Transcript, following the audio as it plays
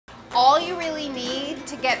All you really need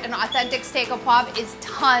to get an authentic steak au poivre is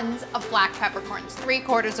tons of black peppercorns,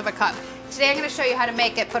 3/4 of a cup. Today I'm going to show you how to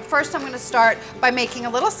make it, but first I'm going to start by making a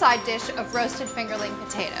little side dish of roasted fingerling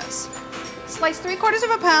potatoes. Slice 3/4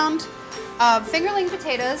 of a pound of fingerling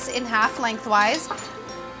potatoes in half lengthwise.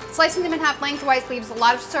 Slicing them in half lengthwise leaves a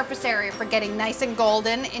lot of surface area for getting nice and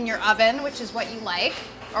golden in your oven, which is what you like,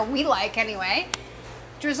 or we like anyway.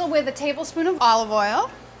 Drizzle with a tablespoon of olive oil,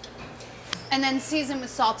 and then season with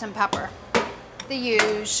salt and pepper. The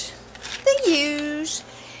huge.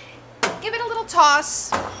 Give it a little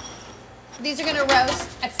toss. These are gonna roast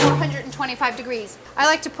at 425 degrees. I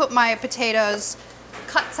like to put my potatoes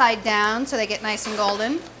cut side down so they get nice and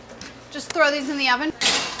golden. Just throw these in the oven.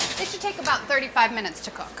 They should take about 35 minutes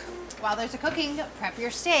to cook. While there's a cooking, prep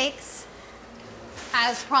your steaks.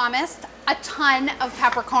 As promised, a ton of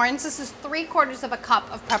peppercorns. This is 3/4 of a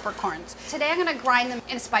cup of peppercorns. Today I'm gonna grind them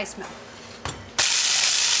in a spice mill.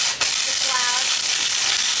 It's loud.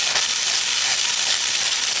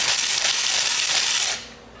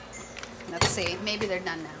 Let's see, maybe they're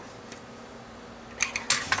done now.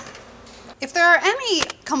 If there are any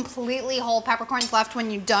completely whole peppercorns left when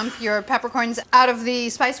you dump your peppercorns out of the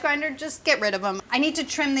spice grinder, just get rid of them. I need to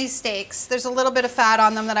trim these steaks. There's a little bit of fat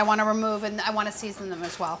on them that I want to remove, and I want to season them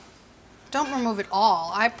as well. Don't remove it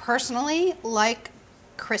all. I personally like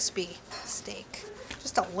crispy steak.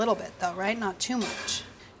 Just a little bit though, right? Not too much.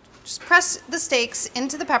 Just press the steaks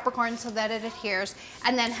into the peppercorn so that it adheres,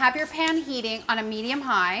 and then have your pan heating on a medium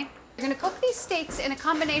high. You're gonna cook these steaks in a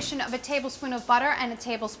combination of a tablespoon of butter and a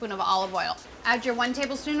tablespoon of olive oil. Add your 1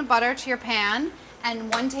 tablespoon of butter to your pan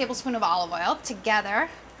and 1 tablespoon of olive oil together.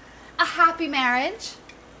 A happy marriage.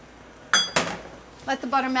 Let the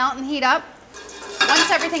butter melt and heat up. Once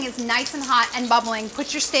everything is nice and hot and bubbling,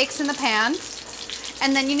 put your steaks in the pan,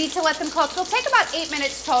 and then you need to let them cook. They'll take about 8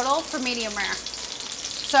 minutes total for medium rare.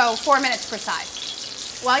 So 4 minutes per side.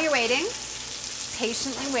 While you're waiting,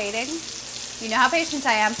 patiently waiting, you know how patient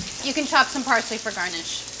I am, you can chop some parsley for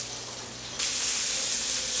garnish.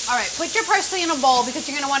 All right, put your parsley in a bowl because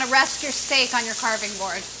you're gonna wanna rest your steak on your carving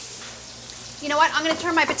board. You know what, I'm gonna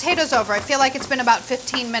turn my potatoes over. I feel like it's been about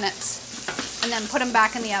 15 minutes. And then put them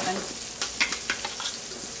back in the oven.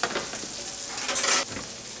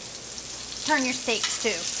 Turn your steaks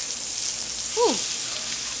too. Ooh,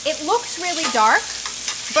 it looks really dark,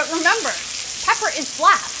 but remember, pepper is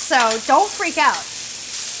black, so don't freak out.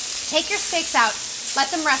 Take your steaks out,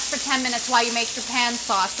 let them rest for 10 minutes while you make your pan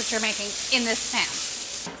sauce that you're making in this pan.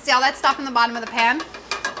 See all that stuff in the bottom of the pan?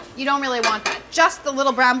 You don't really want that. Just the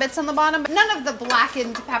little brown bits on the bottom, but none of the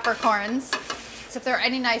blackened peppercorns. So if there are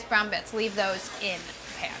any nice brown bits, leave those in the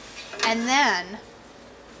pan. And then,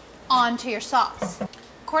 on to your sauce.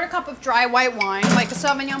 1/4 cup of dry white wine, like a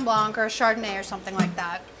Sauvignon Blanc or a Chardonnay or something like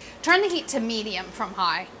that. Turn the heat to medium from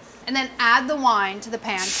high, and then add the wine to the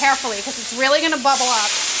pan carefully because it's really gonna bubble up.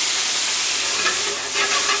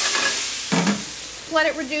 Let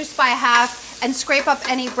it reduce by half and scrape up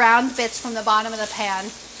any brown bits from the bottom of the pan.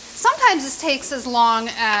 Sometimes this takes as long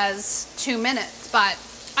as 2 minutes, but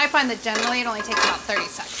I find that generally it only takes about 30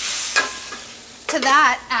 seconds. To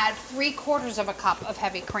that, add 3/4 of a cup of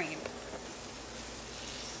heavy cream.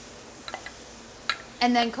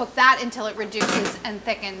 And then cook that until it reduces and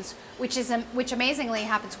thickens, which amazingly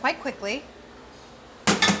happens quite quickly,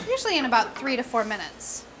 usually in about 3 to 4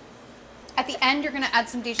 minutes. At the end, you're gonna add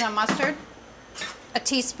some Dijon mustard, a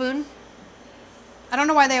teaspoon. I don't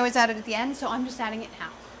know why they always add it at the end, so I'm just adding it now.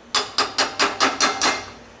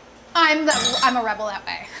 I'm a rebel that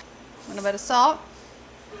way. A little bit of salt.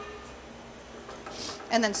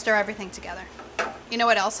 And then stir everything together. You know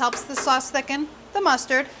what else helps the sauce thicken? The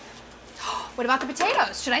mustard. What about the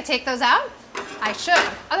potatoes? Should I take those out? I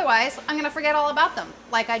should. Otherwise, I'm gonna forget all about them,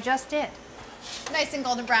 like I just did. Nice and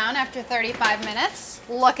golden brown after 35 minutes.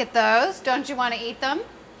 Look at those. Don't you want to eat them?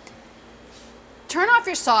 Turn off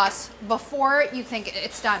your sauce before you think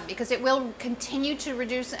it's done because it will continue to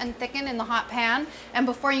reduce and thicken in the hot pan, and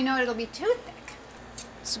before you know it, it'll be too thick.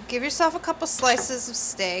 So give yourself a couple slices of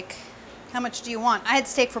steak. How much do you want? I had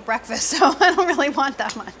steak for breakfast, so I don't really want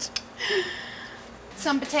that much.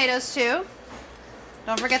 Some potatoes too.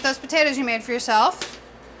 Don't forget those potatoes you made for yourself.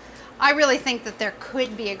 I really think that there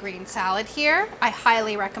could be a green salad here. I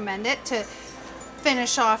highly recommend it to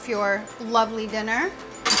finish off your lovely dinner.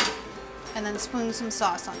 And then spoon some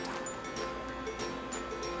sauce on top.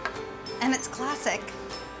 And it's classic,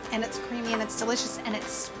 and it's creamy, and it's delicious, and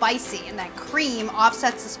it's spicy, and that cream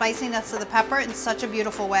offsets the spiciness of the pepper in such a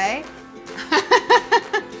beautiful way.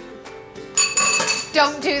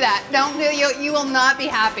 Don't do that. Don't do, you will not be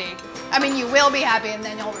happy. I mean, you will be happy, and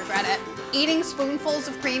then you'll regret it. Eating spoonfuls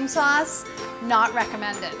of cream sauce not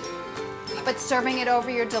recommended. But serving it over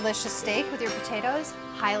your delicious steak with your potatoes,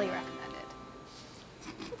 highly recommended.